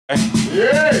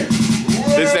Yeah.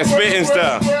 This that spitting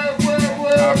stuff.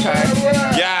 Okay.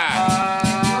 Yeah.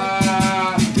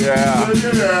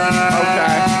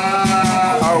 Okay.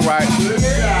 Alright.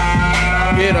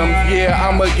 Get him, yeah,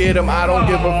 I'ma get him. I don't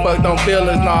give a fuck, don't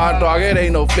feelings, nah, dog, it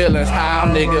ain't no feelings. How,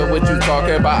 nigga, what you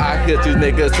talking about? I hit you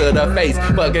niggas to the face.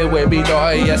 Fucking with me,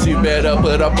 dog, yes, you better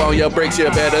put up on your brakes. You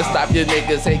better stop your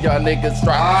niggas, hey, y'all niggas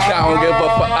drop. I don't give a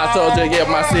fuck, I told you, yeah,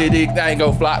 my city ain't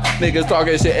gon' flop. Niggas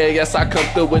talking shit, hey, yes, I come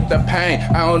through with the pain.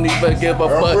 I don't even give a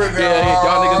fuck, yeah,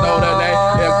 y'all niggas know the name.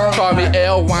 Yeah, call me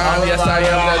L-Wine, yes, I am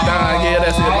the Don, yeah,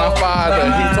 that's my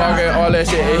father. He talking all that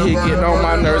shit, and he getting on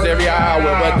my nerves every hour,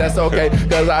 but that's okay.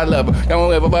 Cause I love her.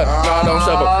 Don't ever but no, don't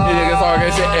shove her. You niggas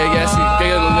talking shit, and yes, she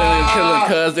killing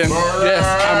cousin. Yes,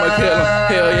 I'ma kill him.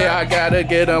 Hell yeah, I gotta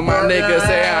get him. My niggas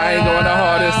say I ain't going the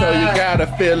hardest, so you gotta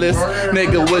feel this.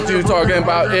 Nigga, what you talking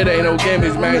about? It ain't no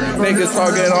gimmicks, man. Niggas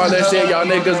talking all that shit, y'all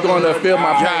niggas gonna feel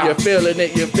my pain. You're feeling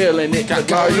it, you're feeling it. Cause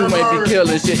now you ain't be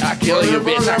killing shit. I kill you,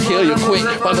 bitch. I kill you quick.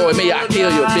 Fuck with me, I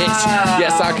kill you, bitch.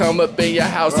 Yes, I come up in your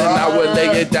house and I will lay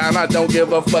it down. I don't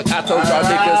give a fuck. I told y'all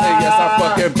niggas, hey, yes, I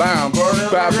fucking bound.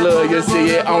 By blood, you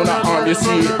see it on the arm, you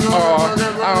see it all.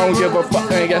 I don't give a fuck,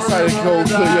 and yes, I go to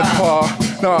your car.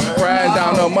 No, riding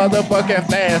down the motherfucking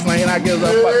fast lane. I give a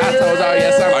fuck. I told y'all,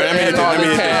 yes, I'm paying all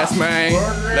the cash, man.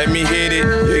 Let me hit it.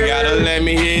 You gotta let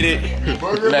me hit it.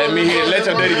 Let me hit it. Let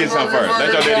your daddy get some first.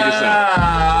 Let your daddy get some.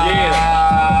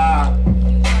 Yeah.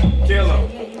 Kill him.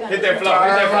 Hit that floor.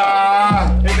 Hit that floor.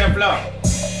 Hit that floor.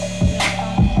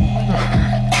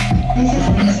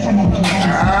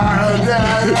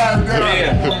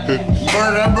 Yeah.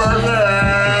 Burger.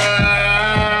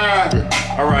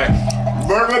 All right.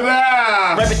 Burger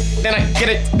down. Then I get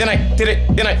it, then I did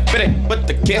it, then I bit it. Put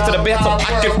the kids to the bed so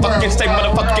I can fucking say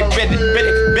motherfucking bit it.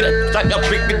 Like a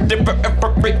big dipper,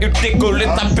 ridiculous.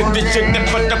 I put this shit, then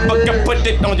put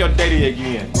it on your daddy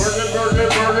again.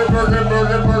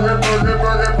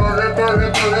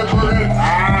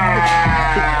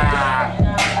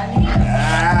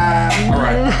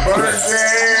 Burger.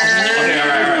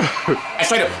 Alright. I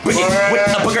straight up with a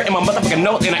booger in my motherfucking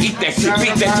nose and I eat that shit,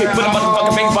 beat that shit, put a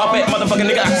motherfucking baseball bat, motherfucking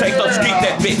nigga, I shake those, street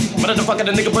that bitch. Motherfucker,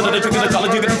 the nigga put the trigger, the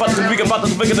college, you get the fucking vegan,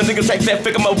 the bigger, the nigga shake that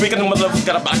figure, more bigger than motherfucker,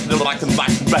 got a box to the like and back.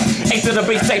 Ain't to the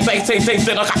beat, say, I got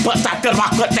bust, I got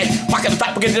rock, cut that, rock at the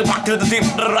top, get the rock to the deep,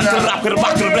 rock to the rock, to the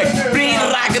rock to the black. Breathe,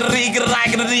 rock, the beat, the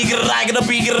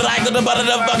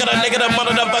motherfucker, the nigga, the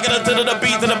motherfucker, to the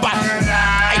beat, to the bot.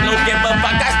 Ain't no give a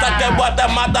fuck, I stuck that what the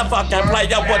motherfucking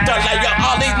player, what the layer,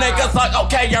 all these niggas like,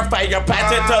 okay, you're fair,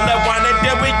 pass it to the one, and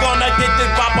then we gonna get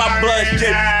this pop-up blood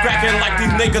shit, cracking like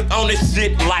these niggas on this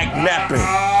shit like napping.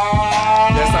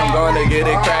 Yes, I'm gonna get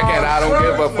it cracking. I don't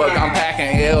give a fuck. I'm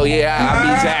packing. Hell yeah, I be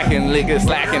jacking, niggas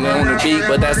slacking on the beat,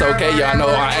 but that's okay. Y'all know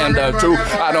I am the truth.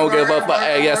 I don't give a fuck.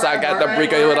 Hey, yes, I got the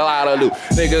brick with a lot of loot.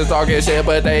 Niggas talking shit,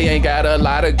 but they ain't got a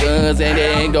lot of guns and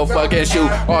they ain't gon' fucking shoot.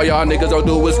 All y'all niggas don't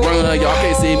do is run. Y'all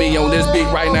can't see me on this beat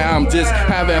right now. I'm just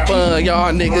having fun.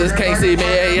 Y'all niggas can't see me.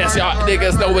 Hey, yes, y'all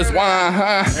niggas know it's wine,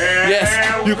 huh? Yes,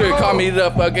 you can call me the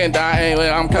fucking dying.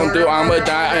 When I'm come through, I'm a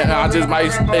die and I just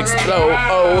might explode.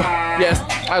 Oh, yes.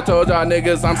 I told y'all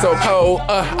niggas I'm so cold,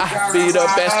 I be the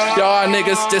best. Y'all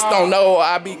niggas just don't know.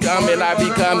 I be coming,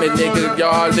 niggas.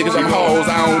 Y'all niggas I'm hoes,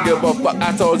 I don't give a fuck.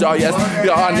 I told y'all, yes,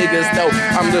 y'all niggas know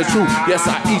I'm the truth. Yes,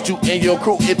 I eat you and your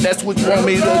crew if that's what you want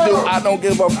me to do. I don't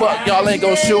give a fuck, y'all ain't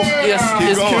gon' shoot. Yes,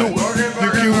 it's cute. You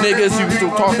cute niggas, you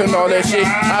still talking all that shit.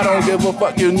 I don't give a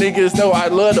fuck, you niggas know I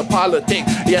love the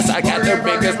politics. Yes, I got the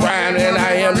biggest brand and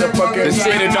I am the fucking shit.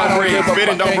 Spit it, don't breathe, spit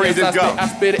it, don't breathe, just go. I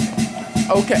spit it.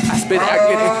 Okay, I spit it, I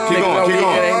get it. Keep going. It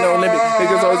ain't no limit.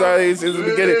 Niggas always already since the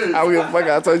beginning. I don't give a fuck,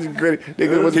 I told you gritty.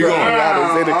 Niggas what's going on? I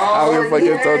don't give a fuck,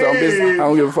 you told you I'm busy. I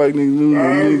don't give a fuck,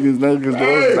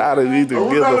 niggas, I don't need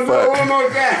to give a fuck.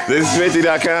 This is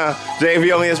Smitty.com.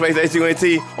 JV space HUNT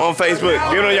on Facebook.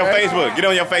 Get on your Facebook. Get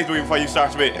on your Facebook before you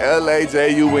start spitting.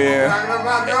 LAJUNDHUNT.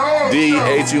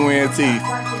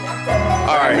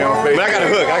 Alright, man, I got a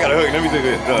hook. Let me do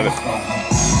this.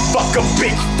 Fuck a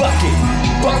bitch, fuck it.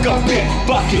 Fuck a bitch,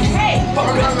 bucket.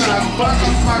 Fuck a bitch, bucket.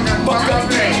 Fuck a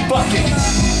bitch, bucket.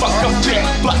 Fuck a bitch,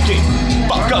 bucket.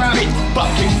 Fuck a bitch,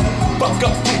 bucket. Fuck a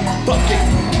bitch, bucket.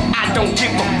 I don't give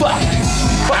a fuck.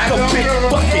 Fuck a bitch,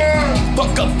 bucket.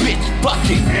 Fuck a bitch,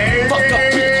 bucket. Fuck a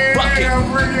bitch, bucket.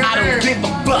 I don't give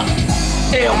a fuck.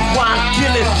 LY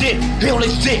killing shit,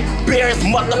 hilling shit. Bears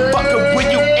motherfucker,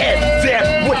 where you at?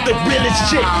 There with the realest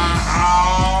shit.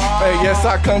 Hey, yes,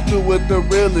 I come through with the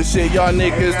realest shit. Y'all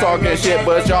niggas talking shit,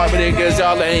 but y'all niggas,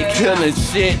 y'all ain't killing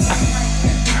shit.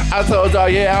 I told y'all,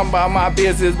 yeah, I'm about my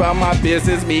business.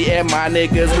 Me and my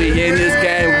niggas, we in this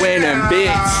game winning,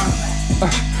 bitch.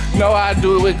 No, I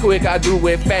do it quick, I do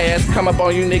it fast. Come up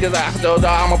on you niggas after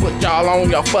I'ma put y'all on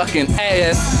your fucking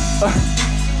ass.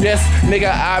 Yes,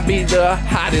 nigga, I be the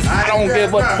hottest. I don't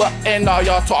give a fuck, and all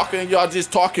y'all talking, y'all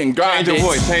just talking garbage. Change your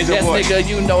voice, change your voice. Yes, nigga,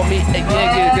 you know me,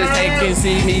 again, cause they can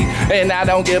see me, and I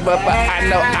don't give a fuck. I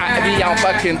know I be on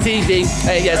fucking TV,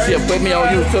 and yes, you put me on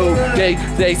YouTube.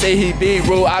 They say he be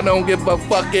rude. I don't give a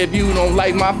fuck if you don't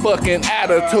like my fucking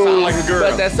attitude. Sound like a girl.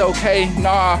 But that's okay,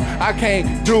 nah, I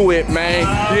can't do it, man.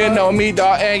 You know me,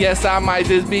 dog, and yes, I might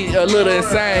just be a little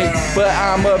insane, but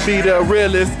I'ma be the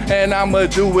realest, and I'ma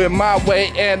do it my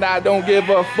way. And I don't give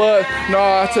a fuck.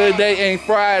 Nah, today ain't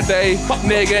Friday.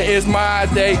 Nigga, it's my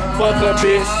day. Fuck a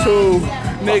bitch too.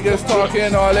 Niggas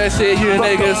talking all that shit, you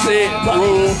niggas sit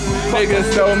rude.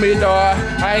 Niggas know me, dawg,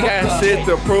 I ain't got shit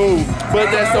to prove. But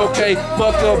that's okay,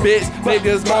 fuck a bitch,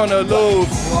 niggas gonna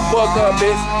lose. Fuck a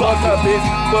bitch, fuck a bitch,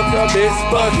 fuck a bitch,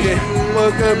 fuck it.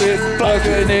 Fuck a bitch, fuck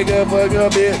a nigga, fuck a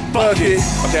bitch, fuck it.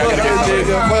 Fuck a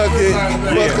nigga, fuck it.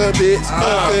 Fuck a bitch,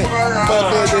 fuck it. Fuck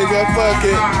a nigga, fuck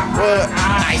it. What?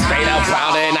 I straight up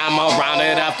found it, I'm around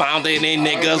it, I found it. These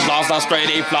niggas lost, I straight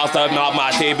they flossed up not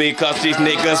my team because these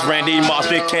niggas Randy Moss,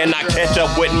 they cannot catch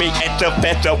up with me at the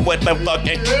fetch up with the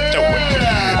fucking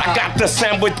I got the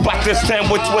sandwich, but the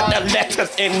sandwich with the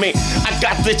lettuce in me. I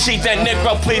got the cheese and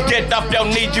nigga, please get off your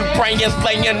knees. You praying,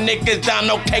 slaying niggas down,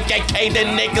 no KKK, the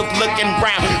niggas looking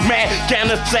round. Man,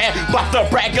 kinda sad, about to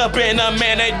brag up in a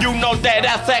minute. You know that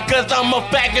I said, cause I'm a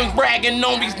fucking bragging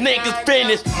on these niggas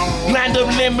finished. Land of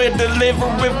limit,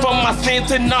 delivering for my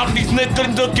sins, and all these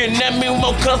niggas looking at me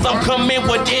more cause I'm coming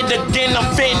with it again. I'm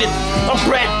finished. I'm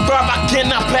Brad Verb, I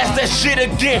cannot pass that shit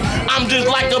again. I'm just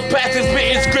like a passing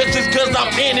spitting scriptures cause I'm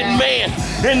in it, man.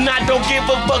 And I don't give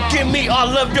a fuck, give me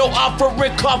all of your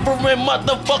offering, covering,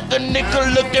 motherfucker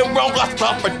nigga looking wrong, I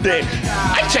suffer that.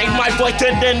 I changed my voice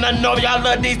and then I know y'all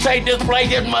love these haters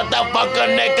playing, motherfucker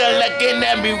nigga looking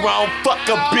at me wrong. Fuck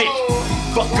a bitch,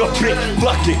 fuck a bitch,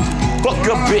 fuck it. Fuck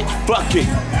a bitch, fuck it.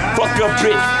 Fuck a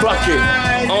bitch, fuck it.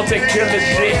 On that killer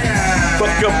shit.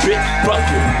 Fuck a bitch, fuck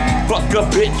it. Fuck a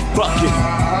bitch, fuck it.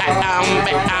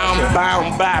 I'm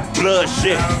bound by blood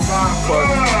shit.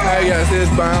 I guess it's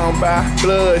bound by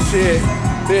blood shit.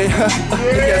 I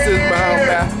guess it's bound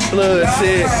by blood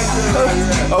shit.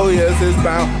 Oh yes, it's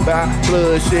bound by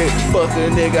blood shit. Fuck a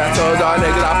nigga, I told y'all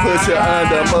niggas I put you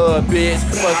under mud, bitch.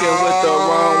 Fucking with the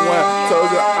wrong one. Told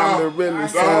you I'm the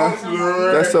realest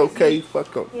son. That's okay,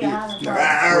 fuck a bitch.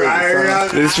 Nah,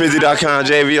 This is 50.com,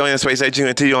 JV on your space,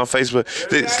 HUNT on Facebook.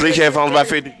 Sleek Headphones by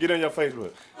 50. Get on your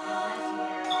Facebook.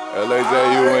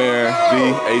 LAJUNVHUNT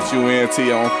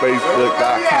on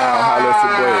Facebook.com. Holla at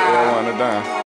your boy, L1 the Dime.